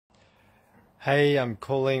Hey, I'm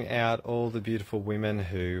calling out all the beautiful women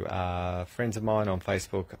who are friends of mine on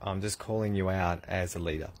Facebook. I'm just calling you out as a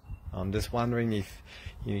leader. I'm just wondering if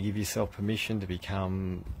you give yourself permission to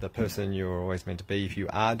become the person you're always meant to be. If you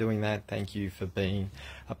are doing that, thank you for being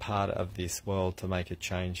a part of this world to make a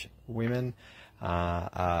change. Women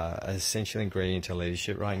are an essential ingredient to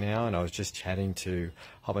leadership right now, and I was just chatting to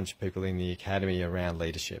a whole bunch of people in the academy around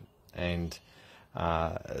leadership, and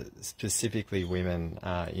specifically women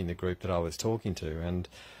in the group that I was talking to, and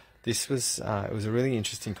this was it was a really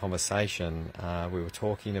interesting conversation. We were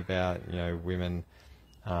talking about women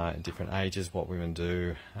in different ages, what women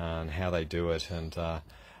do and how they do it, and I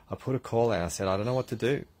put a call out. I said, I don't know what to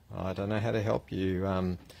do. I don't know how to help you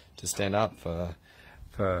to stand up for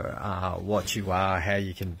what you are, how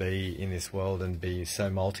you can be in this world and be so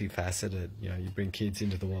multifaceted. You bring kids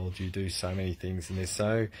into the world, you do so many things, and there's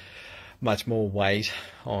so much more weight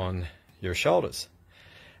on your shoulders,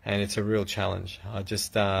 and it's a real challenge. I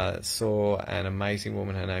just saw an amazing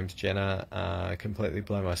woman, her name's Jenna, completely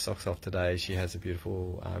blow my socks off today. She has a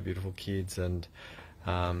beautiful kids, and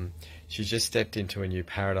she just stepped into a new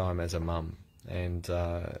paradigm as a mum, and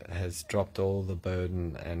has dropped all the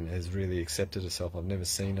burden and has really accepted herself. I've never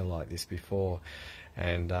seen her like this before,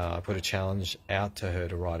 and I put a challenge out to her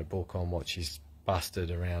to write a book on what she's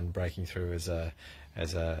busted around breaking through as a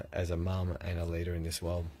mum and a leader in this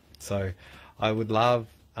world. So I would love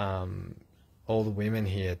all the women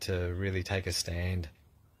here to really take a stand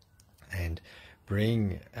and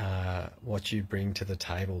bring what you bring to the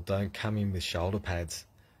table. Don't come in with shoulder pads.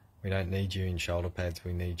 We don't need you in shoulder pads.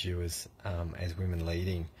 We need you as women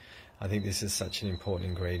leading. I think this is such an important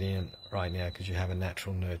ingredient right now, because you have a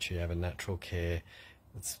natural nurture, you have a natural care.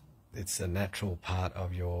 It's a natural part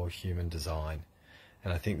of your human design.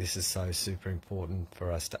 And I think this is so super important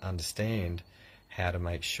for us to understand how to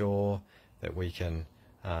make sure that we can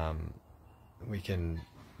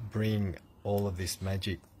bring all of this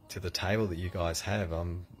magic to the table that you guys have.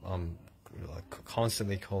 I'm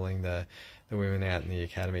constantly calling the women out in the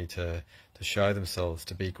academy to show themselves,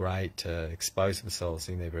 to be great, to expose themselves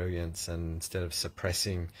in their brilliance, and instead of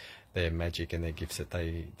suppressing their magic and their gifts that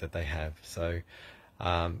they have. So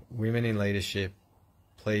women in leadership,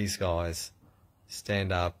 please guys,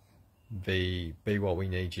 stand up, be what we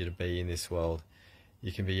need you to be in this world.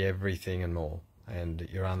 You can be everything and more, and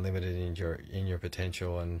you're unlimited in your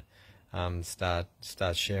potential, and start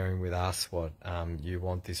sharing with us what you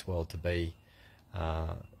want this world to be.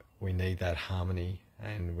 We need that harmony,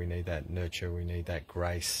 and we need that nurture, we need that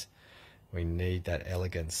grace, we need that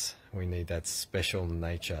elegance, we need that special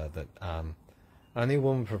nature that only a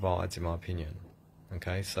woman provides, in my opinion.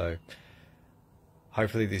 Okay, so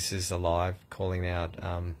hopefully this is alive, calling out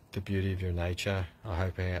the beauty of your nature. I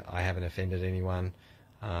hope I haven't offended anyone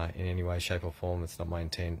in any way, shape or form. It's not my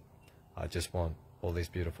intent. I just want all these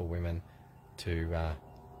beautiful women to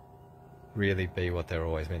really be what they're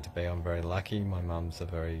always meant to be. I'm very lucky. My mum's a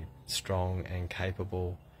very strong and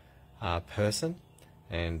capable person,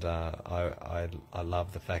 and I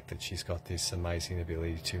love the fact that she's got this amazing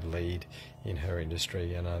ability to lead in her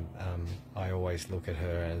industry, and I always look at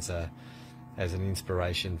her as an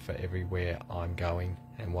inspiration for everywhere I'm going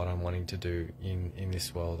and what I'm wanting to do in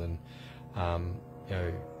this world. And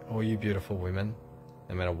all you beautiful women,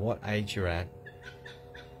 no matter what age you're at,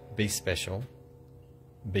 be special,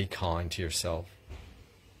 be kind to yourself,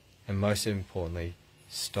 and most importantly,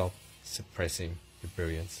 stop suppressing your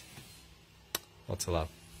brilliance. Lots of love.